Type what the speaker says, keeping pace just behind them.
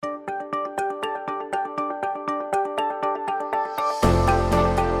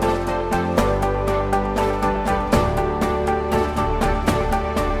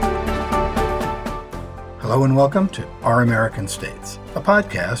Hello and welcome to Our American States, a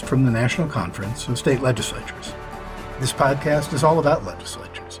podcast from the National Conference of State Legislatures. This podcast is all about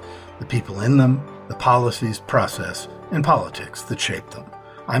legislatures, the people in them, the policies, process, and politics that shape them.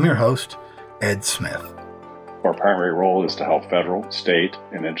 I'm your host, Ed Smith. Our primary role is to help federal, state,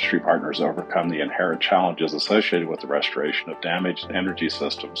 and industry partners overcome the inherent challenges associated with the restoration of damaged energy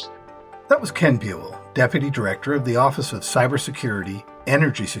systems. That was Ken Buell, Deputy Director of the Office of Cybersecurity,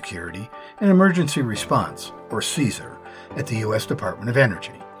 Energy Security, and Emergency Response, or CSER, at the U.S. Department of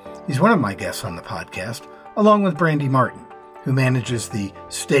Energy. He's one of my guests on the podcast, along with Brandy Martin, who manages the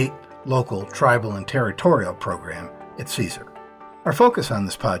state, local, tribal, and territorial program at CSER. Our focus on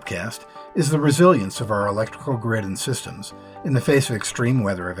this podcast is the resilience of our electrical grid and systems in the face of extreme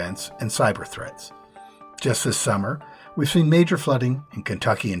weather events and cyber threats. Just this summer, we've seen major flooding in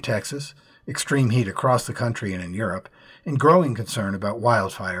Kentucky and Texas, extreme heat across the country and in Europe, and growing concern about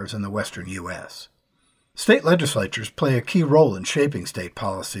wildfires in the western U.S. State legislatures play a key role in shaping state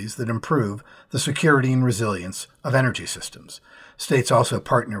policies that improve the security and resilience of energy systems. States also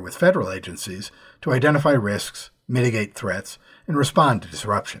partner with federal agencies to identify risks, mitigate threats, and respond to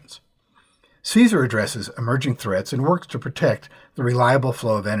disruptions. CSER addresses emerging threats and works to protect the reliable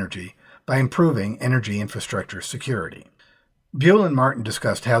flow of energy by improving energy infrastructure security. Buell and Martin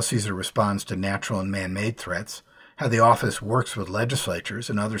discussed how CSER responds to natural and man-made threats, how the office works with legislatures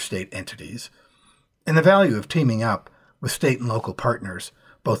and other state entities, and the value of teaming up with state and local partners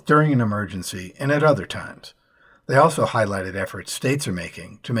both during an emergency and at other times. They also highlighted efforts states are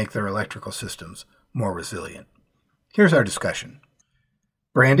making to make their electrical systems more resilient. Here's our discussion.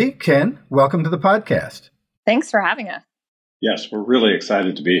 Brandy, Ken, welcome to the podcast. Thanks for having us. Yes, we're really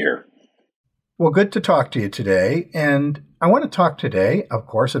excited to be here. Well, good to talk to you today. And I want to talk today, of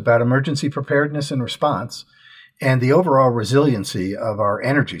course, about emergency preparedness and response and the overall resiliency of our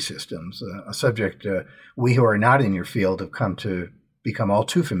energy systems, a subject we who are not in your field have come to become all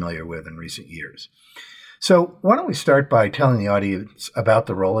too familiar with in recent years. So why don't we start by telling the audience about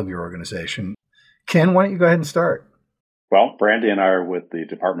the role of your organization? Ken, why don't you go ahead and start? Well, Brandy and I are with the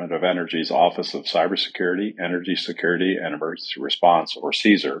Department of Energy's Office of Cybersecurity, Energy Security, and Emergency Response, or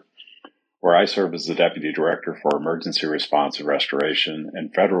CSER, where I serve as the Deputy Director for Emergency Response and Restoration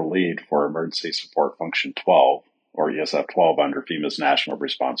and Federal Lead for Emergency Support Function 12, or ESF-12 under FEMA's National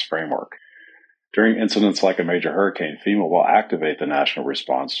Response Framework. During incidents like a major hurricane, FEMA will activate the National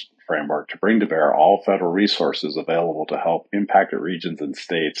Response Framework to bring to bear all federal resources available to help impacted regions and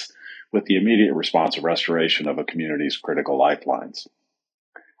states with the immediate response and restoration of a community's critical lifelines.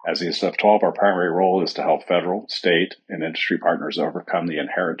 As ESF-12, our primary role is to help federal, state, and industry partners overcome the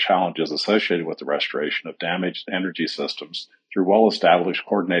inherent challenges associated with the restoration of damaged energy systems through well-established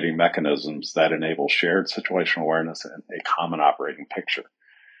coordinating mechanisms that enable shared situational awareness and a common operating picture.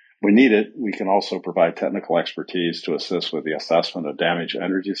 When needed, we can also provide technical expertise to assist with the assessment of damaged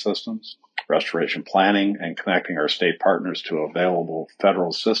energy systems, restoration planning, and connecting our state partners to available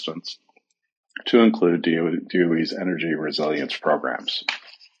federal assistance to include DOE's energy resilience programs.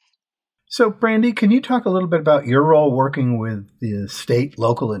 So, Brandy, can you talk a little bit about your role working with the state,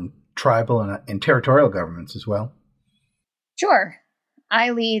 local, and tribal and territorial governments as well? Sure.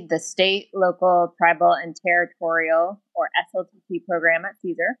 I lead the state, local, tribal, and territorial, or SLTT program at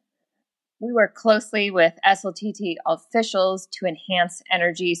CSER. We work closely with SLTT officials to enhance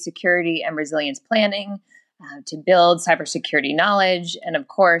energy security and resilience planning, to build cybersecurity knowledge, and of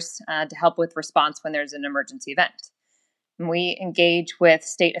course, to help with response when there's an emergency event. We engage with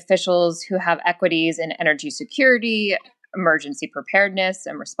state officials who have equities in energy security, emergency preparedness,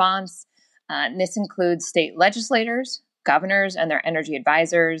 and response. And this includes state legislators, governors and their energy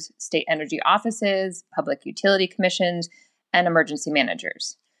advisors, state energy offices, public utility commissions, and emergency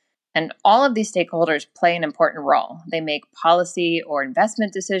managers. And all of these stakeholders play an important role. They make policy or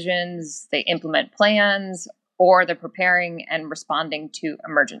investment decisions, they implement plans, or they're preparing and responding to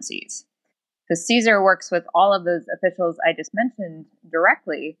emergencies. So CSER works with all of those officials I just mentioned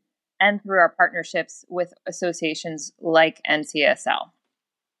directly and through our partnerships with associations like NCSL.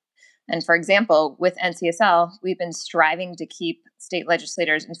 And for example, with NCSL, we've been striving to keep state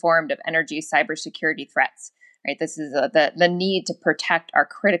legislators informed of energy cybersecurity threats. Right, this is the need to protect our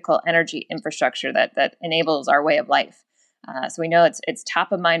critical energy infrastructure that enables our way of life. So we know it's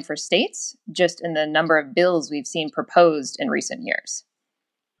top of mind for states, just in the number of bills we've seen proposed in recent years.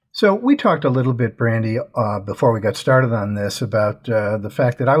 So we talked a little bit, Brandy, before we got started on this about the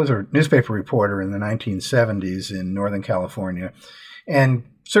fact that I was a newspaper reporter in the 1970s in Northern California and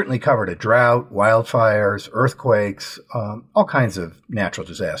certainly covered a drought, wildfires, earthquakes, all kinds of natural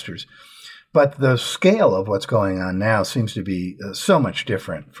disasters. But the scale of what's going on now seems to be so much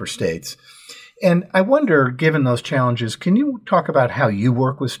different for states. And I wonder, given those challenges, can you talk about how you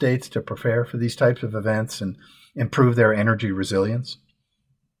work with states to prepare for these types of events and improve their energy resilience?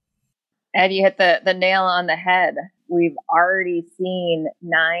 Ed, you hit the nail on the head. We've already seen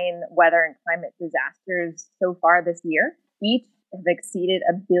 9 weather and climate disasters so far this year. Each have exceeded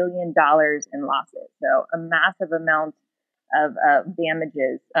 $1 billion in losses. So a massive amount of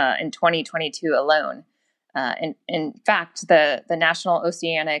damages in 2022 alone. In fact, the National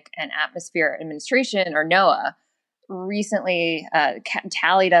Oceanic and Atmospheric Administration, or NOAA, recently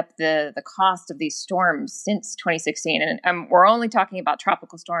tallied up the cost of these storms since 2016. And we're only talking about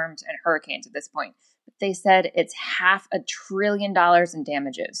tropical storms and hurricanes at this point. But they said it's $500 billion in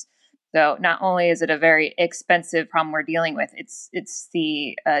damages. So not only is it a very expensive problem we're dealing with, it's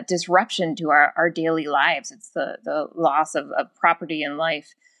the disruption to our daily lives. It's the loss of property and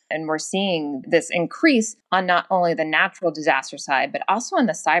life. And we're seeing this increase on not only the natural disaster side, but also on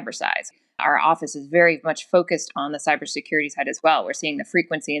the cyber side. Our office is very much focused on the cybersecurity side as well. We're seeing the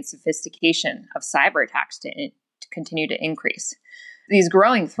frequency and sophistication of cyber attacks to continue to increase. These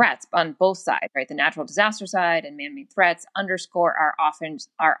growing threats on both sides, right, the natural disaster side and man-made threats, underscore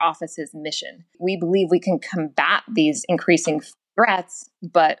our office's mission. We believe we can combat these increasing threats,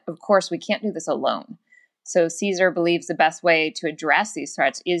 but of course we can't do this alone. So CSER believes the best way to address these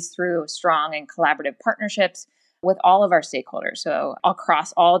threats is through strong and collaborative partnerships with all of our stakeholders. So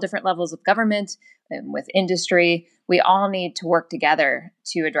across all different levels of government and with industry, we all need to work together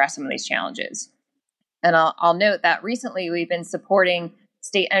to address some of these challenges. And I'll note that recently we've been supporting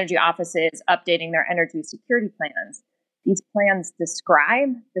state energy offices updating their energy security plans. These plans describe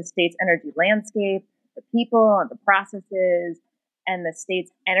the state's energy landscape, the people, and the processes, and the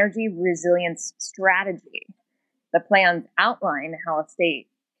state's energy resilience strategy. The plans outline how a state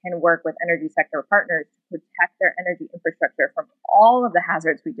can work with energy sector partners to protect their energy infrastructure from all of the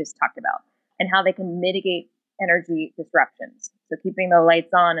hazards we just talked about, and how they can mitigate energy disruptions. So keeping the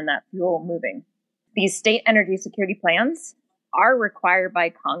lights on and that fuel moving. These state energy security plans are required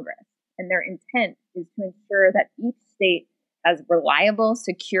by Congress, and their intent is to ensure that each state has reliable,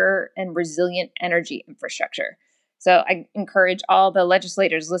 secure, and resilient energy infrastructure. So I encourage all the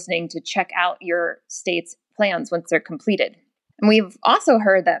legislators listening to check out your state's plans once they're completed. And we've also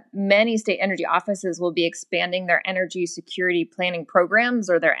heard that many state energy offices will be expanding their energy security planning programs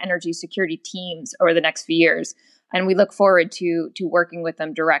or their energy security teams over the next few years. And we look forward to working with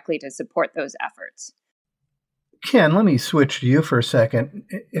them directly to support those efforts. Ken, let me switch to you for a second.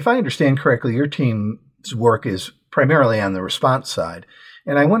 If I understand correctly, your team's work is primarily on the response side.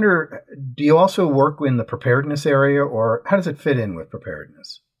 And I wonder, do you also work in the preparedness area, or how does it fit in with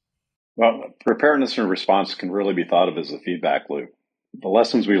preparedness? Well, preparedness and response can really be thought of as a feedback loop. The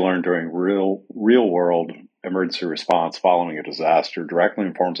lessons we learn during real-world emergency response following a disaster directly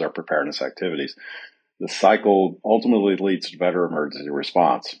informs our preparedness activities. The cycle ultimately leads to better emergency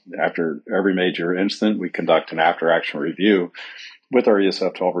response. After every major incident, we conduct an after-action review with our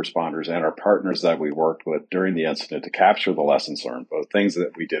ESF-12 responders and our partners that we worked with during the incident to capture the lessons learned, both things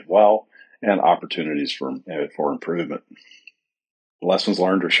that we did well and opportunities for improvement. The lessons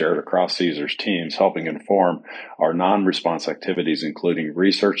learned are shared across CSER's teams, helping inform our non-response activities, including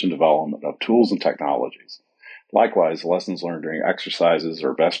research and development of tools and technologies. Likewise, lessons learned during exercises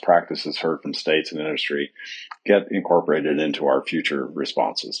or best practices heard from states and industry get incorporated into our future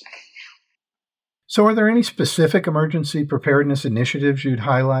responses. So are there any specific emergency preparedness initiatives you'd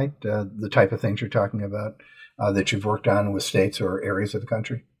highlight, the type of things you're talking about that you've worked on with states or areas of the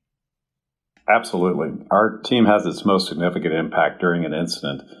country? Absolutely. Our team has its most significant impact during an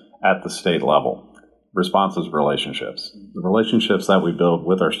incident at the state level. Responses relationships. The relationships that we build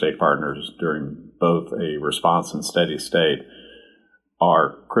with our state partners during both a response and steady state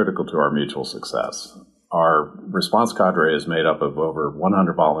are critical to our mutual success. Our response cadre is made up of over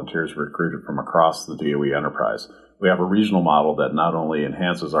 100 volunteers recruited from across the DOE enterprise. We have a regional model that not only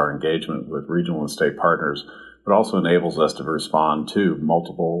enhances our engagement with regional and state partners, but also enables us to respond to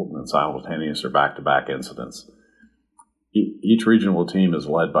multiple and simultaneous or back-to-back incidents. Each regional team is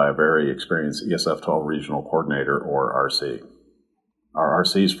led by a very experienced ESF-12 regional coordinator, or RC. Our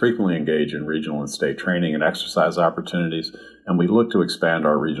RCs frequently engage in regional and state training and exercise opportunities, and we look to expand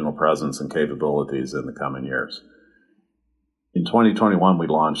our regional presence and capabilities in the coming years. In 2021, we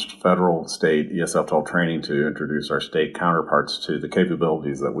launched federal state ESF-12 training to introduce our state counterparts to the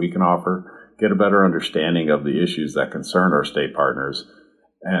capabilities that we can offer, get a better understanding of the issues that concern our state partners,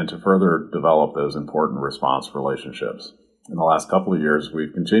 and to further develop those important response relationships. In the last couple of years,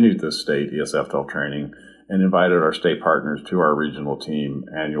 we've continued this state ESF-12 training and invited our state partners to our regional team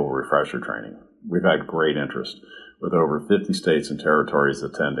annual refresher training. We've had great interest, with over 50 states and territories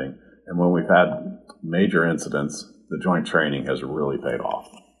attending, And when we've had major incidents, the joint training has really paid off.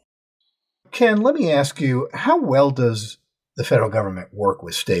 Ken, let me ask you, how well does the federal government work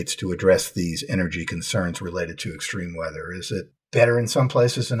with states to address these energy concerns related to extreme weather? Is it better in some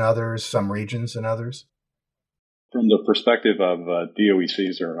places than others, some regions than others? From the perspective of DOE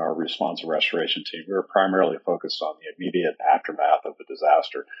CESAR and our response and restoration team, we're primarily focused on the immediate aftermath of a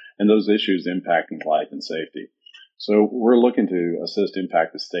disaster and those issues impacting life and safety. So we're looking to assist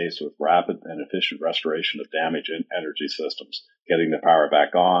impacted states with rapid and efficient restoration of damaged energy systems. Getting the power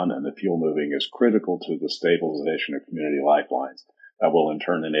back on and the fuel moving is critical to the stabilization of community lifelines that will in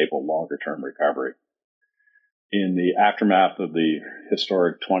turn enable longer-term recovery. In the aftermath of the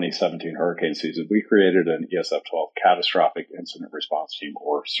historic 2017 hurricane season, we created an ESF-12 Catastrophic Incident Response Team,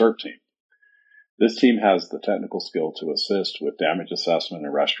 or CIRT team. This team has the technical skill to assist with damage assessment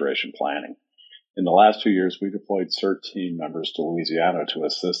and restoration planning. In the last 2 years, we deployed CIRT team members to Louisiana to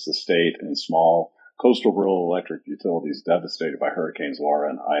assist the state and small coastal rural electric utilities devastated by Hurricanes Laura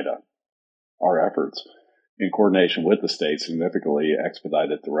and Ida. Our efforts, in coordination with the state, significantly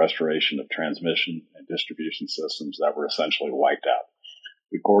expedited the restoration of transmission and distribution systems that were essentially wiped out.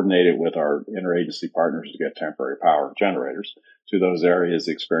 We coordinated with our interagency partners to get temporary power generators to those areas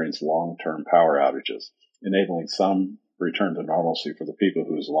that experienced long-term power outages, enabling some return to normalcy for the people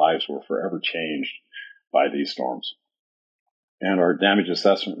whose lives were forever changed by these storms. And our damage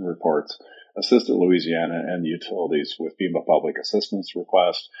assessment reports assisted Louisiana and the utilities with FEMA public assistance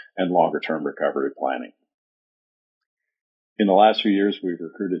requests and longer-term recovery planning. In the last few years, we've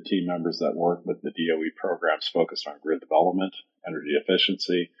recruited team members that work with the DOE programs focused on grid development, energy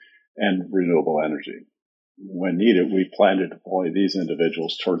efficiency, and renewable energy. When needed, we plan to deploy these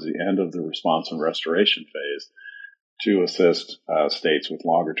individuals towards the end of the response and restoration phase to assist states with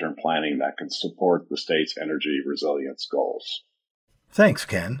longer-term planning that can support the state's energy resilience goals. Thanks,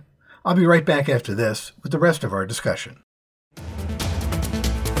 Ken. I'll be right back after this with the rest of our discussion.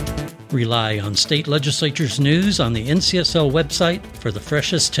 Rely on state legislatures' news on the NCSL website for the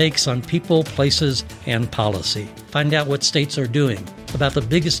freshest takes on people, places, and policy. Find out what states are doing about the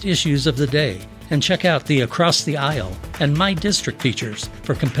biggest issues of the day, and check out the Across the Aisle and My District features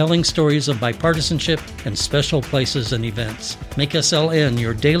for compelling stories of bipartisanship and special places and events. Make SLN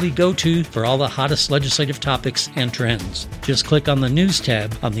your daily go-to for all the hottest legislative topics and trends. Just click on the News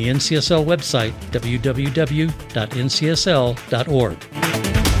tab on the NCSL website, www.ncsl.org.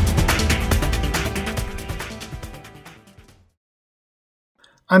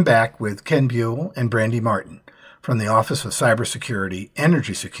 I'm back with Ken Buell and Brandy Martin from the Office of Cybersecurity,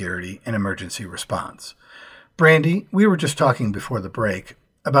 Energy Security, and Emergency Response. Brandy, we were just talking before the break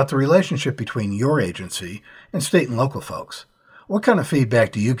about the relationship between your agency and state and local folks. What kind of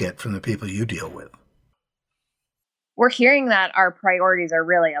feedback do you get from the people you deal with? We're hearing that our priorities are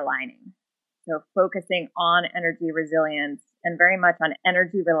really aligning. So focusing on energy resilience and very much on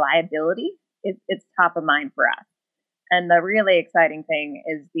energy reliability, it's top of mind for us. And the really exciting thing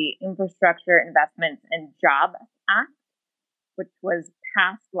is the Infrastructure Investments and Jobs Act, which was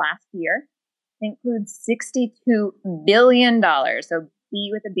passed last year, includes $62 billion, so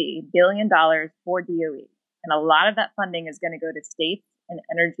B with a B, $billion for DOE. And a lot of that funding is going to go to states and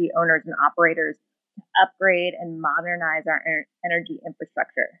energy owners and operators to upgrade and modernize our energy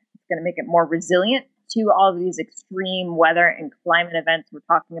infrastructure. It's going to make it more resilient to all of these extreme weather and climate events we're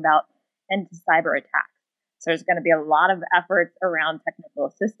talking about and to cyber attacks. So there's going to be a lot of efforts around technical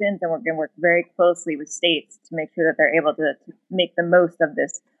assistance, and we're going to work very closely with states to make sure that they're able to make the most of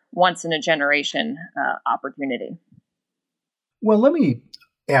this once-in-a-generation opportunity. Well, let me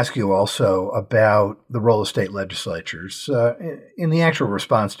ask you also about the role of state legislatures. In the actual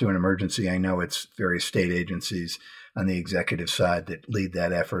response to an emergency, I know it's various state agencies on the executive side that lead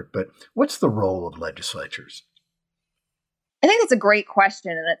that effort, but what's the role of legislatures? I think that's a great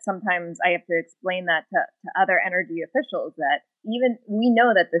question, and that sometimes I have to explain that to other energy officials, that even we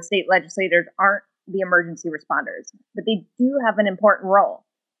know that the state legislators aren't the emergency responders, but they do have an important role.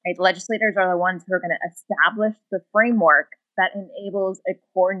 Right? Legislators are the ones who are going to establish the framework that enables a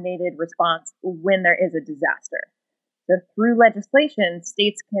coordinated response when there is a disaster. So through legislation,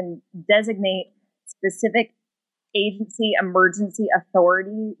 states can designate specific agency emergency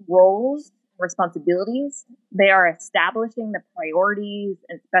authority roles, responsibilities. They are establishing the priorities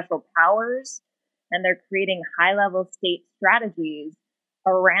and special powers, and they're creating high-level state strategies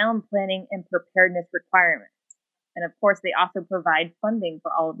around planning and preparedness requirements. And of course, they also provide funding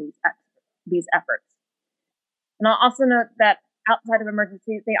for all of these efforts. And I'll also note that outside of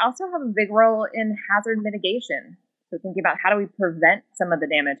emergencies, they also have a big role in hazard mitigation. So thinking about how do we prevent some of the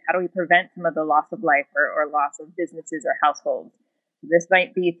damage? How do we prevent some of the loss of life or loss of businesses or households? This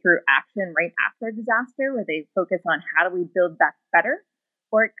might be through action right after a disaster, where they focus on how do we build back better,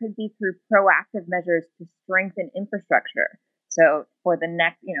 or it could be through proactive measures to strengthen infrastructure. So for the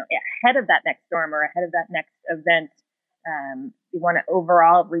next, ahead of that next storm or ahead of that next event, we want to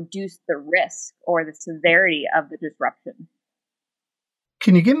overall reduce the risk or the severity of the disruption.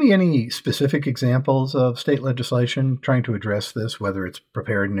 Can you give me any specific examples of state legislation trying to address this, whether it's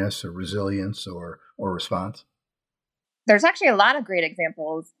preparedness or resilience or response? There's actually a lot of great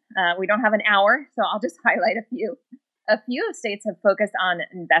examples. We don't have an hour, so I'll just highlight a few. A few of states have focused on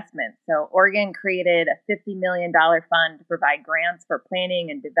investment. So Oregon created a $50 million fund to provide grants for planning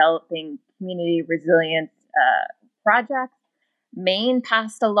and developing community resilience projects. Maine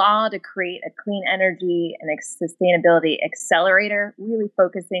passed a law to create a clean energy and sustainability accelerator, really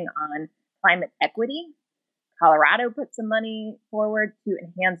focusing on climate equity. Colorado put some money forward to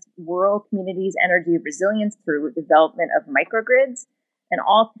enhance rural communities' energy resilience through development of microgrids. And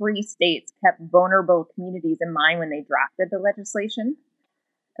all three states kept vulnerable communities in mind when they drafted the legislation.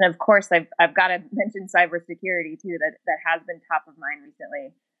 And of course, I've got to mention cybersecurity too, that has been top of mind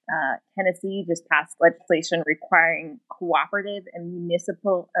recently. Tennessee just passed legislation requiring cooperative and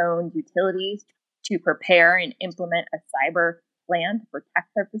municipal-owned utilities to prepare and implement a cyber plan to protect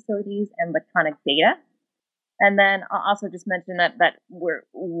their facilities and electronic data. And then I'll also just mention that we're,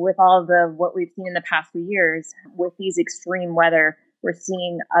 with all the what we've seen in the past few years, with these extreme weather, we're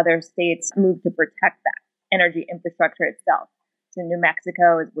seeing other states move to protect that energy infrastructure itself. So New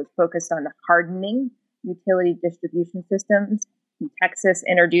Mexico was focused on hardening utility distribution systems. Texas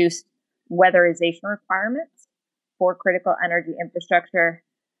introduced weatherization requirements for critical energy infrastructure.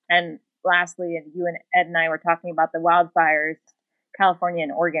 And lastly, and you and Ed and I were talking about the wildfires, California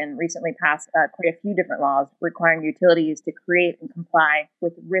and Oregon recently passed quite a few different laws requiring utilities to create and comply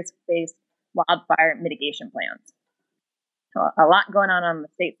with risk-based wildfire mitigation plans. So a lot going on the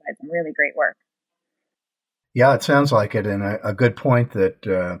state side, some really great work. Yeah, it sounds like it, and a good point that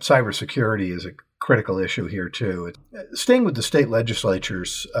cybersecurity is a critical issue here too. Staying with the state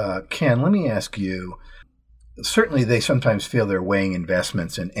legislatures, Ken, let me ask you, certainly they sometimes feel they're weighing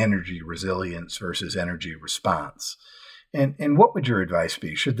investments in energy resilience versus energy response. And what would your advice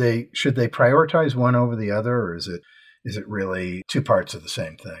be? Should they prioritize one over the other, or is it really two parts of the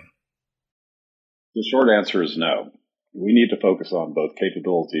same thing? The short answer is no. We need to focus on both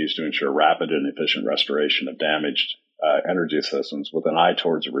capabilities to ensure rapid and efficient restoration of damaged energy systems with an eye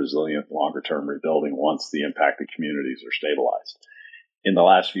towards a resilient longer-term rebuilding once the impacted communities are stabilized. In the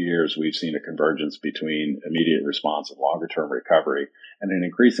last few years, we've seen a convergence between immediate response and longer-term recovery and an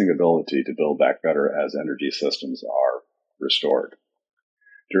increasing ability to build back better as energy systems are restored.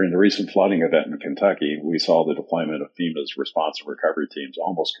 During the recent flooding event in Kentucky, we saw the deployment of FEMA's response and recovery teams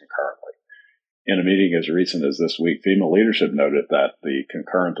almost concurrently. In a meeting as recent as this week, FEMA leadership noted that the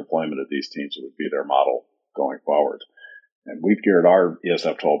concurrent deployment of these teams would be their model going forward. And we've geared our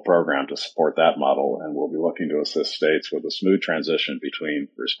ESF 12 program to support that model, and we'll be looking to assist states with a smooth transition between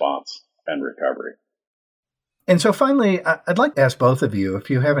response and recovery. And so finally, I'd like to ask both of you if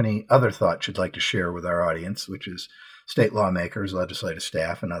you have any other thoughts you'd like to share with our audience, which is state lawmakers, legislative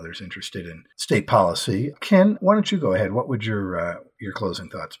staff, and others interested in state policy. Ken, why don't you go ahead? What would your closing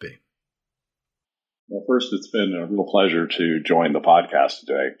thoughts be? Well, first, it's been a real pleasure to join the podcast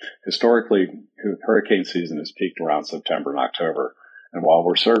today. Historically, hurricane season has peaked around September and October, and while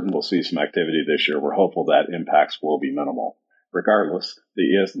we're certain we'll see some activity this year, we're hopeful that impacts will be minimal. Regardless,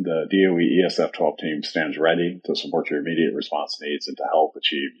 the DOE ESF 12 team stands ready to support your immediate response needs and to help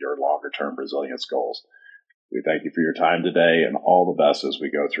achieve your longer-term resilience goals. We thank you for your time today and all the best as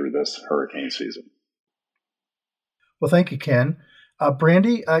we go through this hurricane season. Well, thank you, Ken.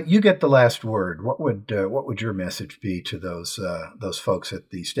 Brandy, you get the last word. What would your message be to those folks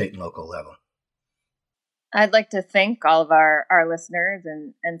at the state and local level? I'd like to thank all of our listeners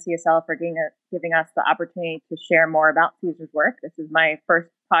and NCSL for giving us the opportunity to share more about CESAR's work. This is my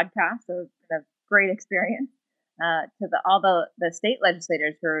first podcast, so it's been a great experience. To all the state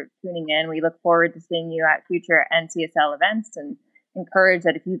legislators who are tuning in, we look forward to seeing you at future NCSL events, and encourage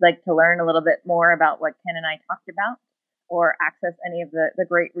that if you'd like to learn a little bit more about what Ken and I talked about, or access any of the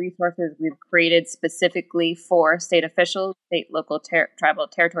great resources we've created specifically for state officials, state, local, tribal,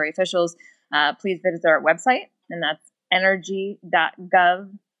 territory officials, please visit our website, and that's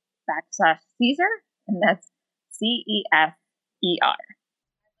energy.gov/CESAR, and that's CESER.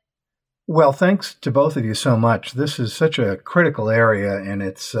 Well, thanks to both of you so much. This is such a critical area, and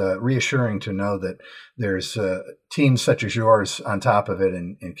it's reassuring to know that there's teams such as yours on top of it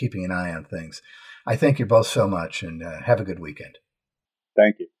and keeping an eye on things. I thank you both so much, and have a good weekend.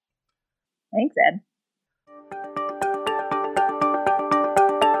 Thank you. Thanks, Ed.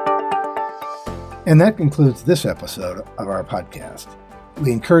 And that concludes this episode of our podcast.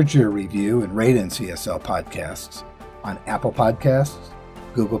 We encourage you to review and rate NCSL podcasts on Apple Podcasts,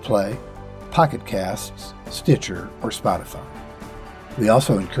 Google Play, Pocket Casts, Stitcher, or Spotify. We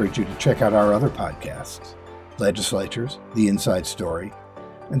also encourage you to check out our other podcasts, Legislatures, The Inside Story,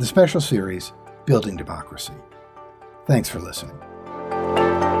 and the special series, Building Democracy. Thanks for listening.